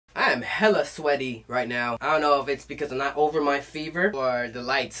I am hella sweaty right now. I don't know if it's because I'm not over my fever or the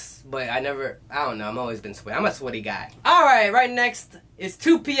lights, but I don't know, I've always been sweaty. I'm a sweaty guy. Alright, right next is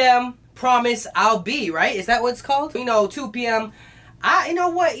 2 p.m. Promise I'll Be, right? Is that what it's called? You know, 2 p.m. You know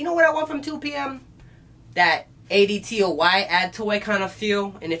what I want from 2 p.m.? That ADTOY add toy kind of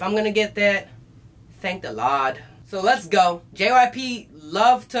feel. And if I'm gonna get that, thank the Lord. So let's go. JYP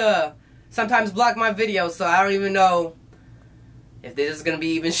love to sometimes block my videos, so I don't even know if this is gonna be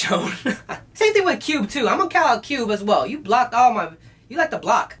even shown. Same thing with Cube too. I'm gonna call out Cube as well. You blocked all my... You like to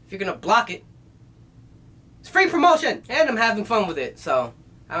block. If you're gonna block it, it's free promotion, and I'm having fun with it. So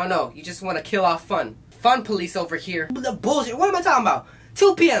I don't know. You just want to kill off fun. Fun police over here. The bullshit. What am I talking about?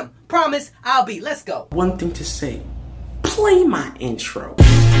 2 p.m. Promise I'll Be. Let's go. One thing to say. Play my intro.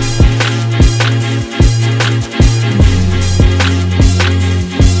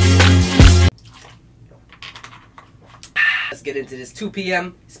 Let's get into this. 2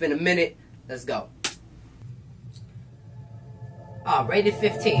 p.m. It's been a minute. Let's go. Oh, rated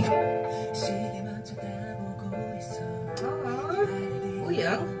 15. Oh,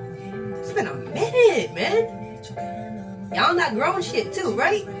 yeah. It's been a minute, man. Y'all not grown shit too,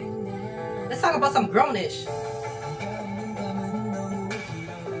 right? Let's talk about some grownish.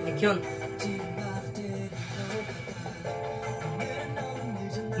 Hey, Kyun.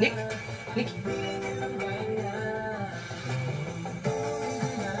 Nikki.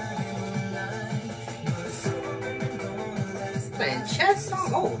 Man, chest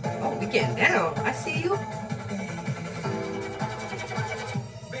song. Oh, we getting down. I see you.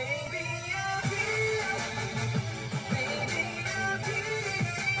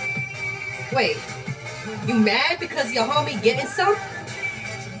 Wait, you mad because your homie getting some?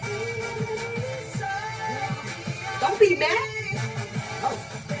 Don't be mad.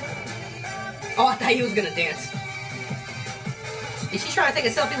 Oh, I thought he was gonna dance. Is she trying to take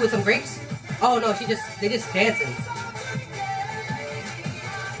a selfie with some grapes? Oh no, they just dancing.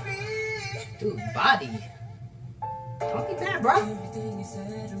 Dude, body. Don't be mad, bro.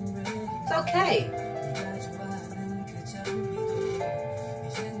 It's okay.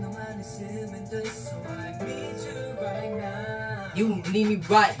 You need me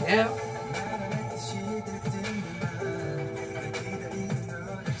right now.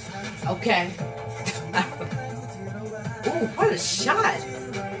 Okay. Ooh, what a shot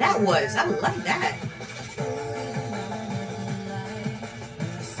that was. I like that.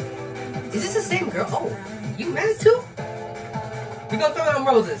 Is this the same girl? Oh, you mad too? We gonna throw them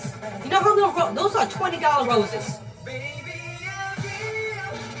roses. You know how little those are $20 roses.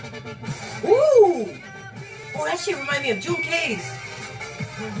 Ooh! Oh, that shit remind me of June K's.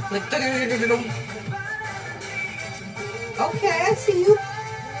 Like, okay, I see you.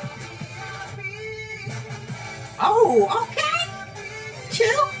 Oh, okay.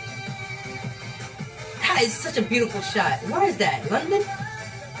 Chill. That is such a beautiful shot. Where is that? London?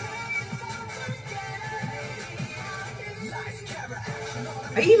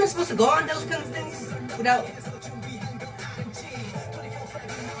 Are you even supposed to go on those kind of things without...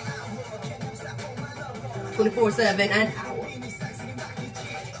 ...24/7 and hour.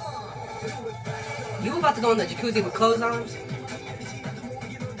 You about to go in the jacuzzi with clothes on?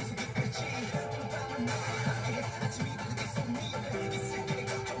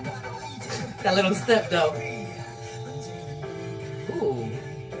 That little step though. Ooh.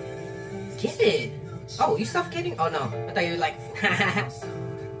 Get it. Oh, you suffocating? Oh no. I thought you were like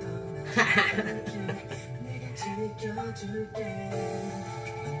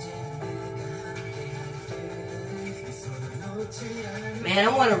Man, I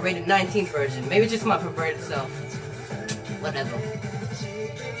want to rate a 19th version. Maybe just my perverted self. Whatever.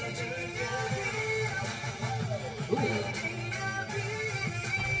 Ooh.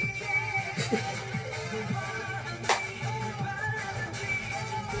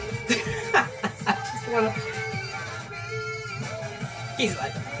 I just wanna... He's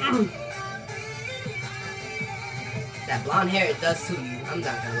like... That blonde hair, it does suit you. I'm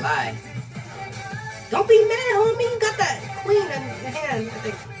not gonna lie. Don't be mad, homie. You got that queen in your hand, I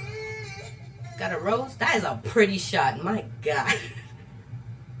think. Got a rose? That is a pretty shot. My God.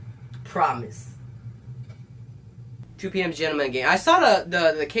 Promise. 2 p.m. Gentleman Game. I saw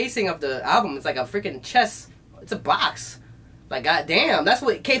the casing of the album. It's like a freaking chest. It's a box. Like, goddamn. That's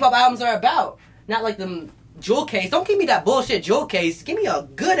what K-pop albums are about. Not like the jewel case. Don't give me that bullshit jewel case. Give me a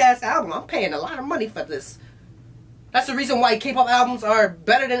good-ass album. I'm paying a lot of money for this. That's the reason why K-pop albums are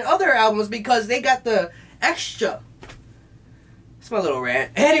better than other albums, because they got the extra. It's my little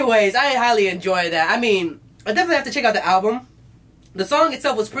rant. Anyways, I highly enjoy that. I mean, I definitely have to check out the album. The song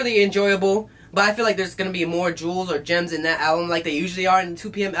itself was pretty enjoyable, But I feel like there's gonna be more jewels or gems in that album like they usually are in the 2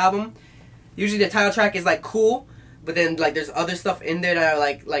 p.m. album. Usually the title track is like cool, but then like there's other stuff in there that are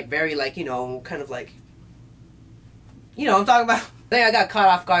like very like, you know, kind of like, you know what I'm talking about. I think I got caught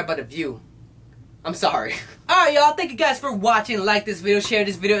off guard by the view. I'm sorry. Alright y'all, thank you guys for watching. Like this video, share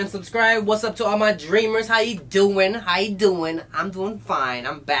this video, and subscribe. What's up to all my dreamers? How you doing? How you doing? I'm doing fine.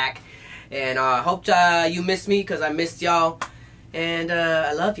 I'm back. And hope you missed me because I missed y'all. And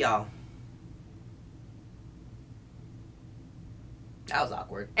I love y'all. That was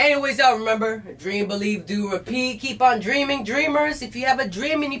awkward. Anyways, y'all remember, dream, believe, do, repeat. Keep on dreaming, dreamers. If you have a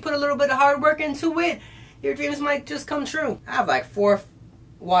dream and you put a little bit of hard work into it, your dreams might just come true. I have like 4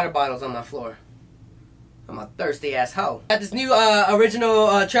 water bottles on my floor. I'm a thirsty ass hoe. Got this new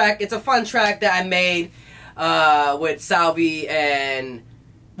original track. It's a fun track that I made with Salvi and,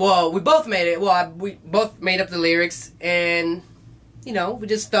 well, we both made it. Well, we both made up the lyrics and, you know, we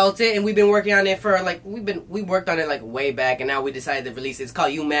just felt it, and we've been working on it for like we worked on it like way back, and now we decided to release it. It's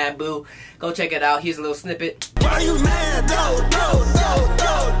called You Mad Boo. Go check it out. Here's a little snippet. Why you mad, though?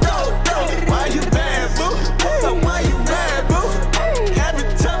 Why you mad, boo? Why you mad, boo? Every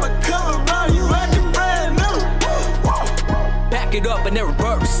time I come around, you acting brand new. Back it up and then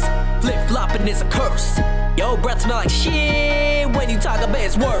reverse. Flip flopping is a curse. Your breath smell like shit when you talk about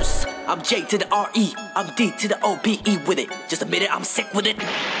it's worse. I'm J to the R-E, I'm D to the O-B-E with it. Just admit it, I'm sick with it.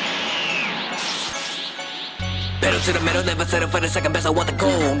 Pedal to the metal, never settle for the second best. I want the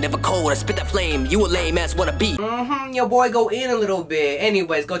gold, never cold. I spit that flame, you a lame ass wanna be. Your boy go in a little bit.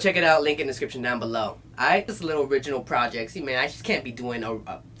 Anyways, go check it out. Link in the description down below. Alright, just a little original project. See, man, I just can't be doing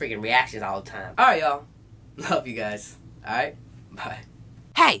freaking reactions all the time. Alright, y'all. Love you guys. Alright, bye.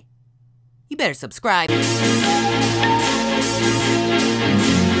 Hey, you better subscribe.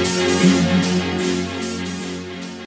 You